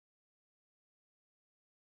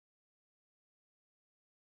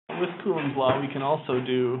with Coulomb's law, we can also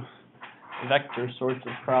do vector sorts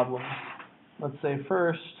of problems. Let's say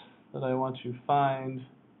first that I want to find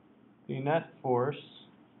the net force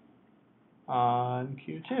on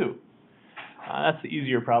Q2. That's the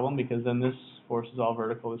easier problem because then this force is all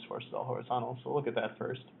vertical, this force is all horizontal. So look at that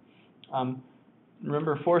first.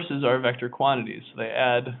 Remember, forces are vector quantities, so they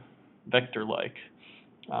add vector-like.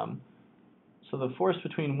 So the force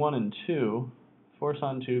between 1 and 2, force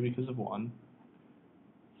on 2 because of 1,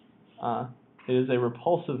 it is a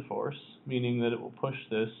repulsive force, meaning that it will push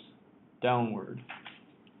this downward.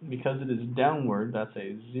 Because it is downward, that's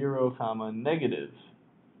a 0, negative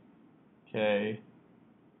K,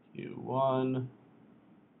 Q1,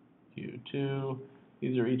 Q2.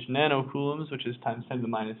 These are each nanocoulombs, which is times 10 to the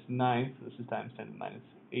minus 9th. This is times 10 to the minus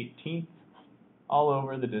 18th. All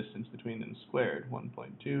over the distance between them squared.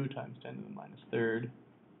 1.2 times 10 to the minus 3rd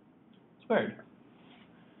squared.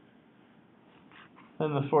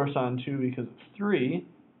 Then the force on 2 because of 3.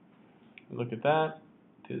 Look at that.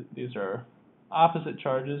 These are opposite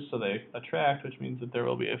charges, so they attract, which means that there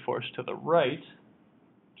will be a force to the right,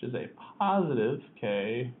 which is a positive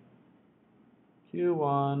K,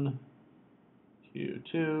 Q1,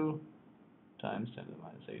 Q2, times 10 to the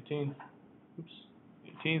minus 18th,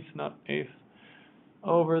 18th, not 8th,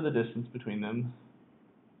 over the distance between them,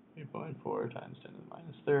 3.4 times 10 to the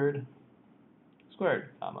minus 3rd, squared,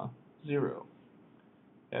 0.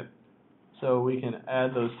 Okay. So we can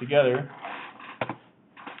add those together,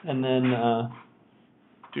 and then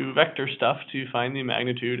do vector stuff to find the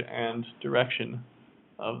magnitude and direction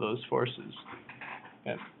of those forces.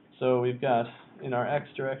 Okay. So we've got, in our x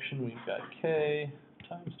direction, we've got k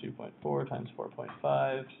times 2.4 times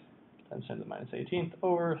 4.5 times 10 to the minus 18th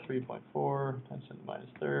over 3.4 times 10 to the minus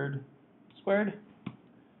 3rd squared.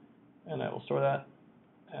 And I will store that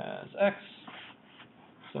as x.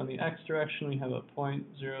 So in the x direction, we have a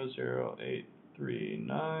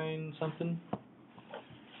 0.00839 something.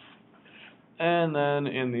 And then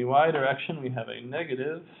in the y direction, we have a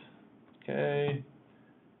negative k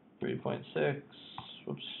 3.6,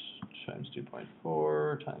 whoops, times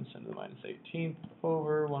 2.4 times 10 to the minus 18th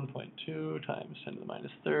over 1.2 times 10 to the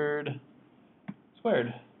minus 3rd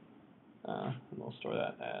squared. And we'll store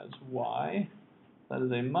that as y. That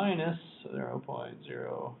is a minus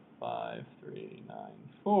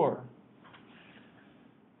 0.05394.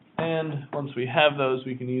 And once we have those,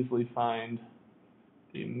 we can easily find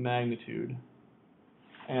the magnitude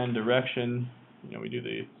and direction. You know, we do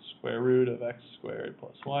the square root of x squared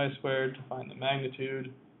plus y squared to find the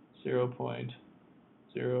magnitude,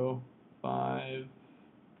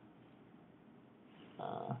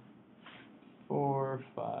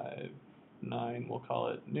 0.05459, we'll call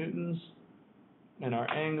it newtons. In our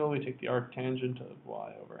angle, we take the arctangent of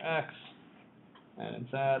y over x, and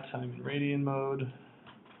it's at, I'm in radian mode,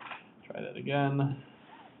 try that again,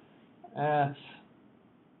 at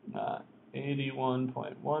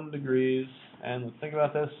 81.1 degrees, and let's think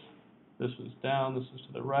about this. This was down, this was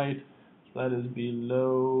to the right, so that is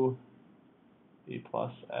below the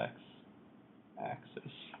plus x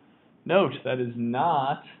axis. Note, that is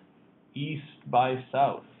not east by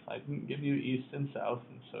south. I didn't give you east and south,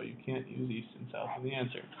 and so you can't use east and south in the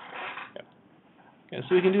answer. Okay,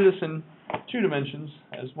 so we can do this in 2 dimensions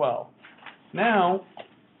as well. Now,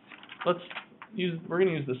 we're going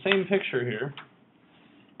to use the same picture here,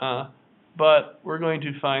 but we're going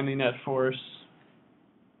to find the net force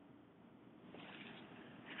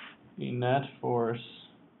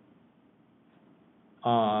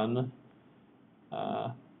on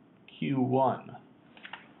Q1.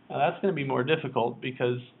 Now that's going to be more difficult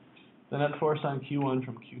because the net force on Q1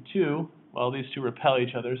 from Q2, well, these two repel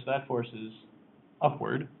each other, so that force is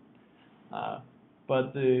upward.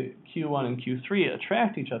 But the Q1 and Q3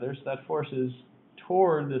 attract each other, so that force is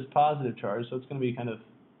toward this positive charge, so it's going to be kind of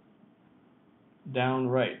down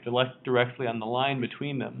right, directly on the line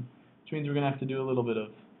between them, which means we're going to have to do a little bit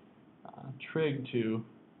of trig to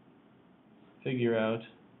figure out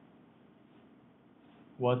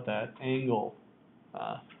what that angle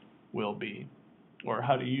will be, or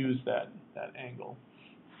how to use that angle.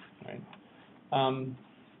 Right?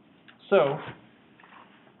 So,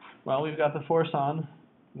 well, we've got the force on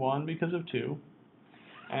 1 because of 2,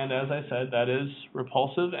 and as I said, that is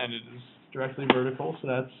repulsive and it is directly vertical, so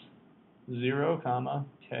that's 0,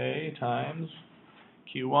 k times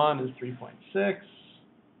Q1 is 3.6,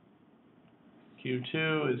 Q2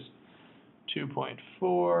 is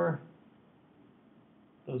 2.4,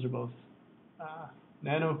 those are both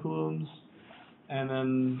nanocoulombs, and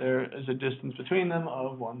then there is a distance between them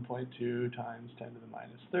of 1.2 times 10 to the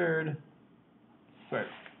minus 3rd squared.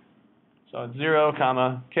 So it's 0,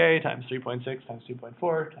 comma, k times 3.6 times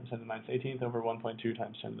 2.4 times 10 to the minus 18th over 1.2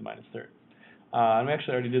 times 10 to the minus 3rd. And we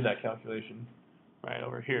actually already did that calculation right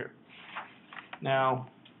over here. Now,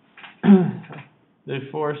 the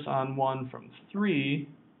force on 1 from 3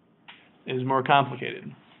 is more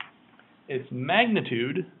complicated. Its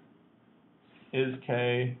magnitude is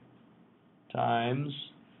k times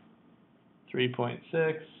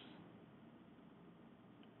 3.6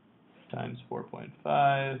 times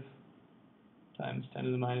 4.5 times 10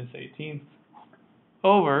 to the minus 18th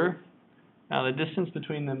over, now the distance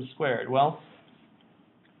between them squared. Well,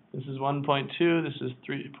 this is 1.2, this is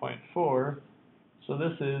 3.4, so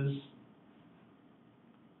this is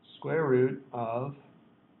square root of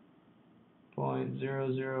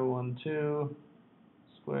 0.0012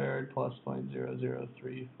 squared plus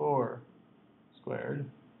 0.0034 squared.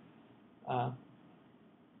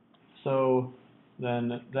 So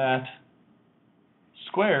then that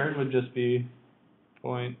squared would just be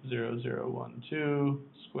 0.0012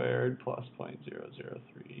 squared plus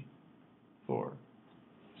 0.0034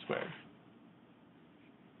 squared.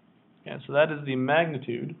 Yeah, so that is the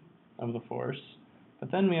magnitude of the force,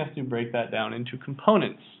 but then we have to break that down into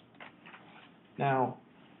components. Now,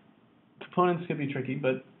 components can be tricky,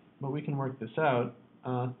 but we can work this out.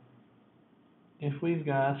 If we've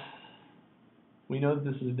got, we know that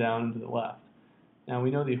this is down and to the left. Now we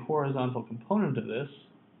know the horizontal component of this,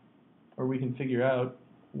 or we can figure out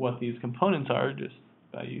what these components are just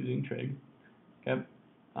by using trig. Okay.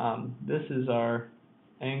 This is our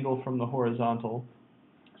angle from the horizontal.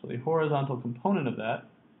 So the horizontal component of that,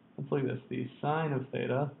 let's look at this, the sine of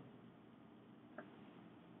theta,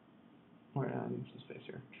 I need some space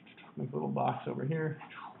here, make a little box over here.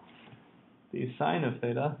 The sine of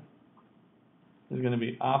theta is going to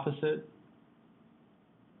be opposite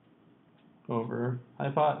over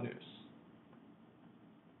hypotenuse.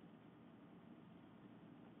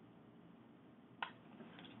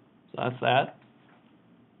 So that's that.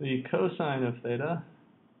 The cosine of theta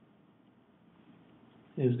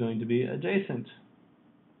is going to be adjacent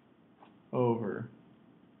over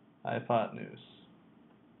hypotenuse.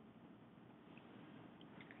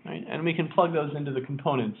 Right? And we can plug those into the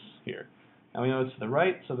components here. Now we know it's to the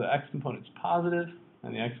right, so the x component is positive,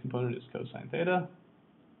 and the x component is cosine theta,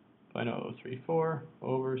 0.0034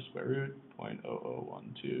 over square root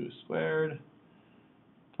 0.0012 squared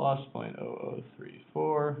plus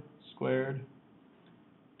 0.0034 squared,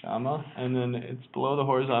 comma, and then it's below the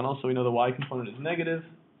horizontal, so we know the y component is negative,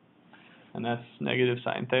 and that's negative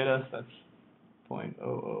sine theta, so that's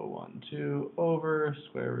 0.0012 over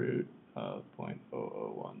square root of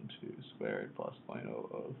 0.0012 squared plus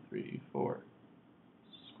 0.0034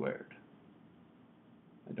 squared.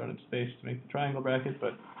 I don't have space to make the triangle bracket,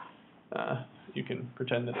 but you can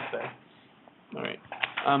pretend that it's there. All right.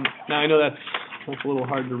 Now I know that's a little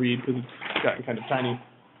hard to read because it's gotten kind of tiny.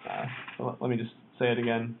 So let me just say it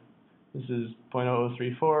again. This is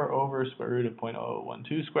 0.0034 over square root of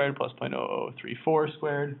 0.0012 squared plus 0.0034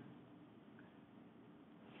 squared.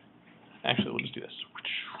 Actually, we'll just do this.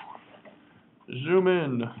 Zoom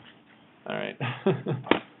in. All right.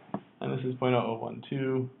 And this is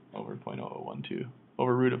 0.0012 over 0.0012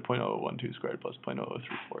 over root of 0.0012 squared plus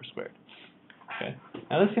 0.0034 squared. Okay.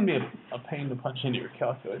 Now this can be a pain to punch into your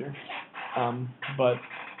calculator, but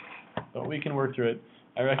we can work through it.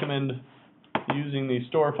 I recommend using the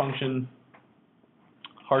store function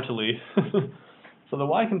heartily. So the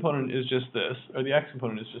y component is just this, or the x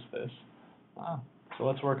component is just this. So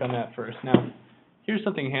let's work on that first. Now, here's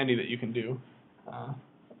something handy that you can do.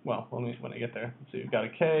 Well, when I get there. So we've got a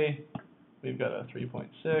k, we've got a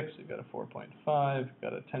 3.6, we've got a 4.5, we've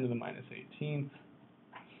got a 10 to the minus 18th.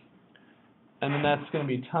 And then that's going to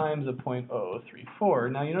be times a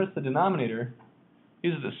 0.0034. Now you notice the denominator,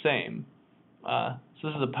 these are the same. So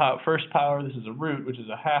this is a first power, this is a root, which is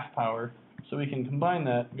a half power. So we can combine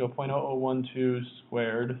that and go 0.0012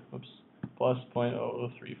 squared, plus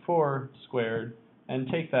 0.0034 squared, and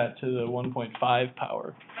take that to the 1.5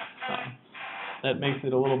 power. That makes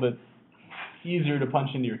it a little bit easier to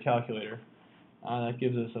punch into your calculator. That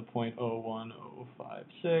gives us a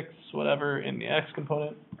 0.01056, whatever, in the x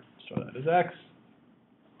component. Store that as x.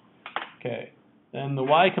 Okay, then the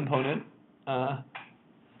y component,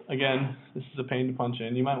 again, this is a pain to punch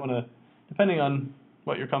in. You might want to, depending on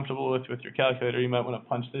what you're comfortable with your calculator, you might want to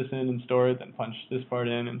punch this in and store it, then punch this part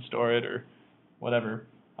in and store it, or whatever.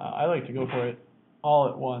 I like to go for it all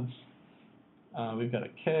at once. We've got a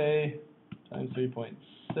k times 3.6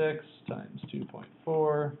 times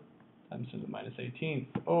 2.4 times 10 to the minus 18th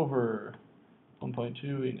over 1.2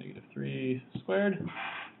 a negative 3 squared.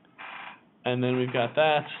 And then we've got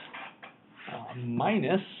that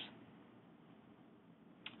minus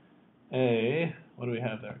A, what do we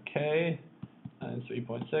have there? K times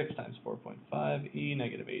 3.6 times 4.5, E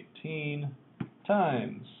negative 18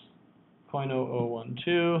 times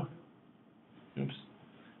 0.0012, oops,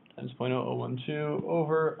 times 0.0012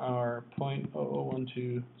 over our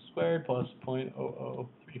 0.0012 squared plus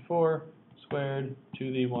 0.0034 squared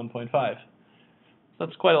to the 1.5. So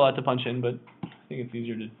that's quite a lot to punch in, but I think it's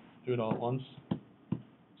easier to do it all at once.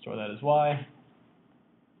 Store that as y.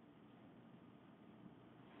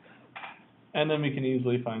 And then we can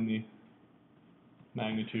easily find the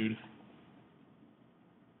magnitude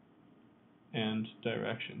and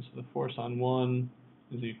direction. So the force on 1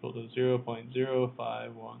 is equal to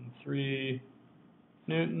 0.0513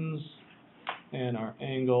 newtons, and our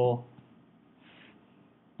angle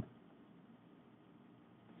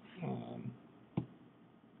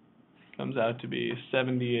comes out to be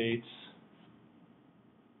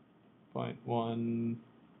 78.1,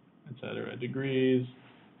 etc. degrees.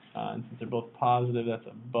 And since they're both positive, that's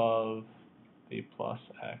above the plus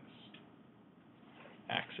x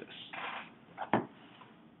axis.